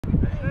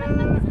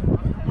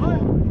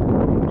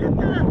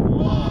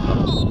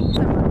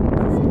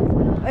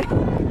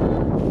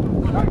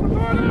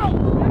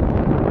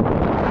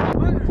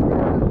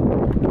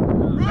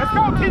Let's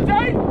go, TJ!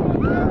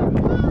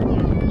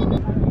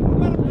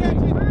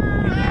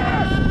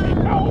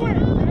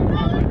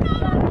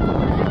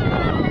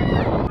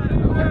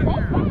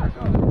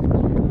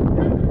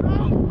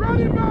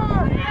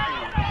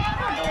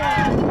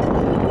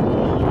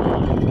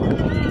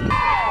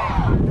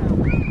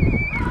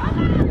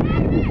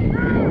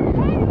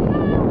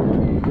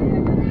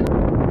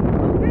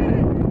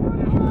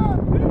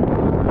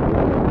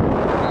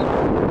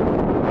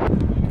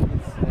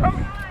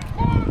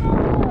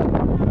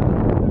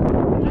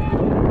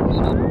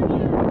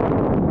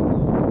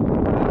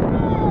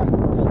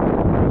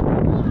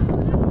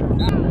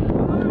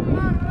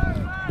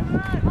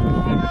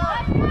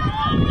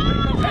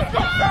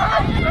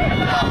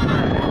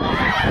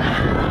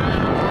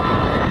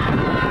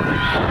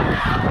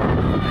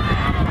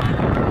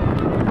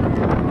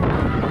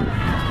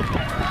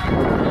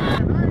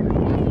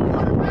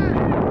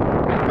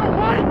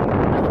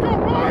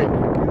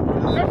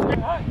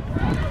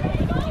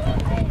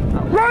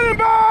 Running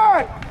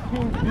back!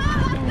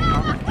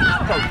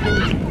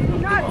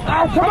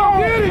 Oh, come on,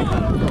 get it!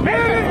 Get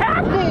it!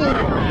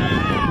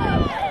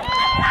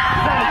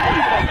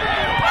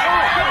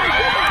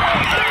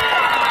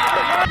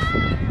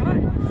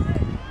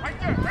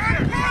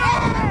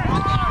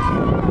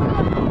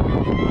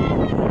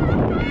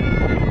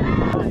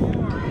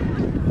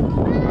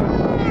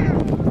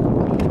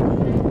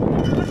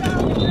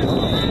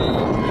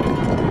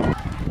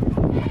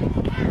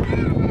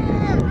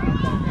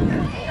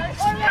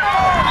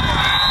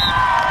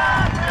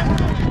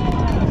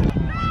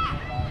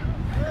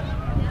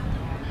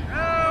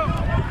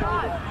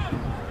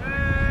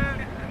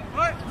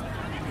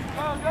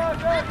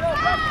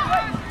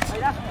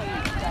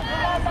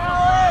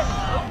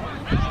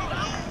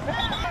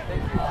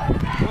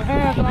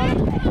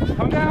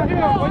 Come down here.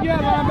 Where you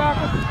at,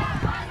 linebacker?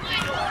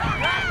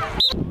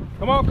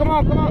 Come on, come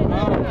on, come on.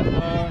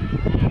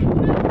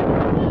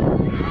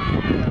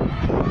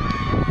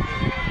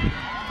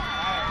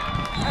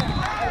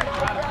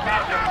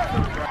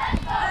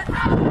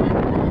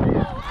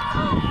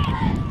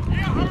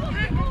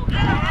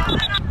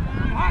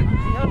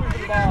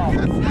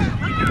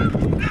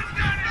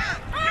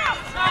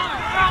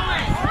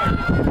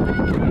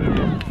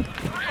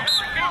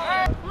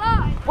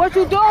 What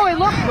you doing?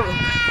 Look for it.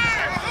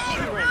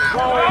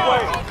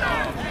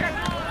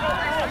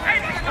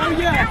 Oh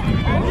yeah.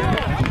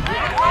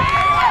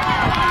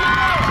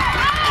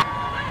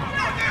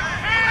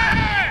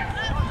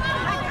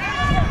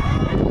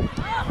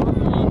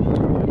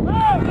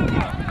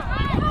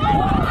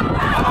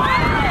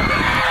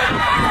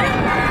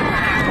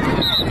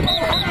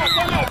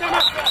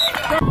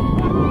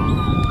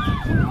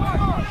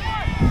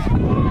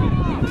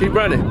 Keep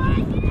running.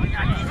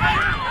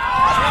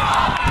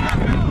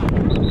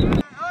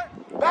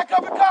 Back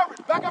up and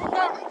coverage. Back up and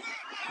coverage.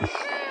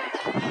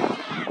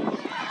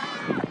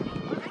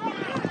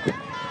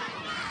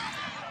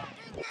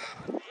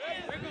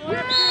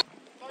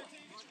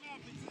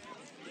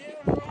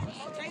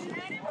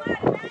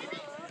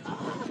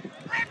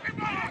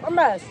 I'm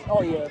mad.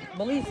 Oh yeah,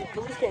 Police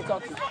can't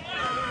talk to you.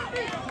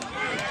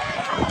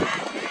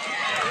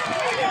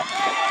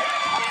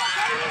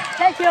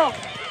 Take him.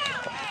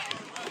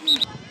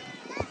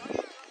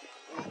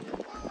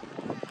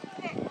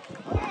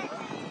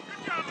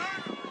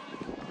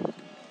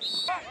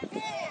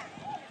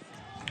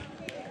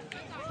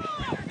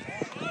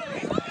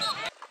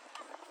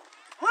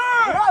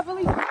 Right,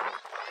 Police.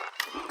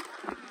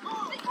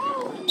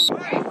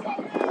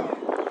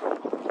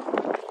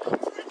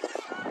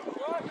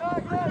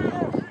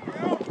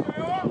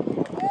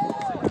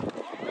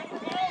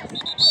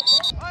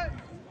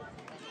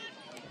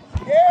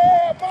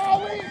 Yeah,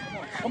 Bowie!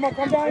 Come on,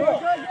 come down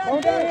here.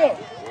 Come down here.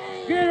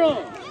 Get him.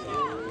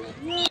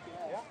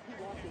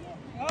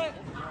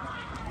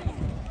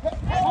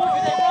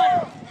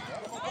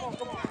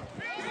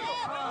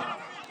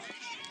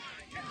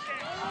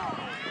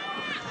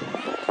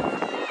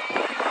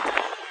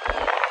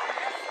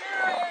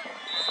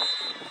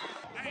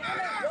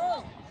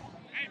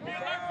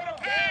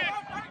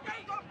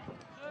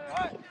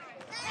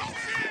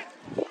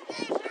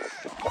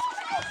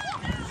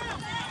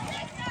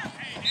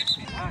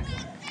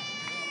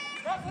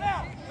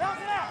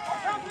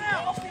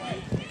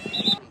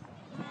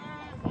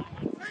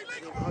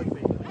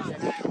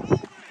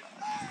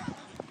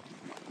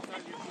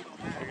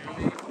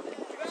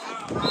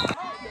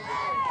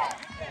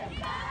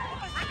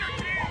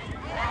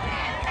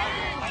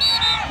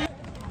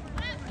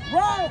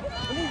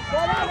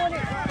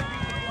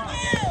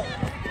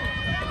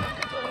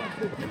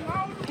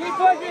 Keep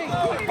pushing!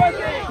 Keep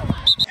pushing!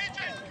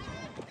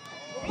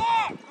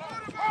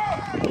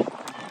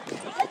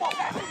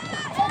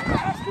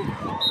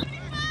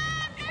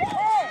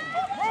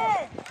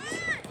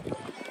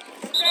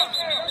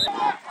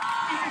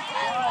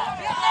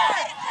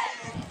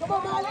 Come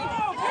on, Molly!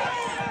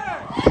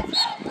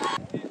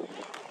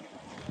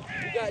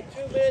 You got 2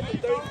 minutes.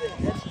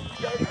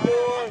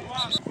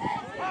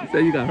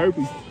 Say you got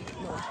herpes.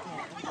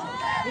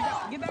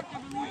 Get back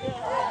there,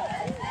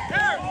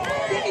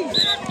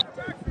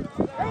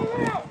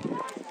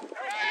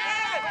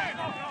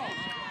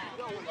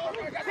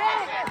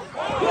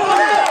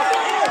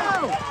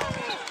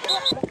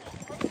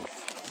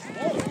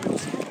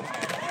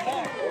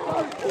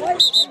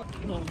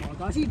 oh my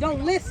gosh, he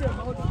don't listen.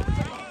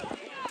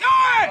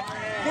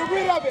 Get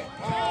rid of it.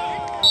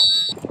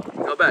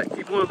 Go back.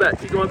 Keep going back.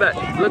 Keep going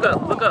back. Look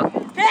up. Look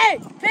up. Hey!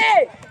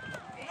 Hey!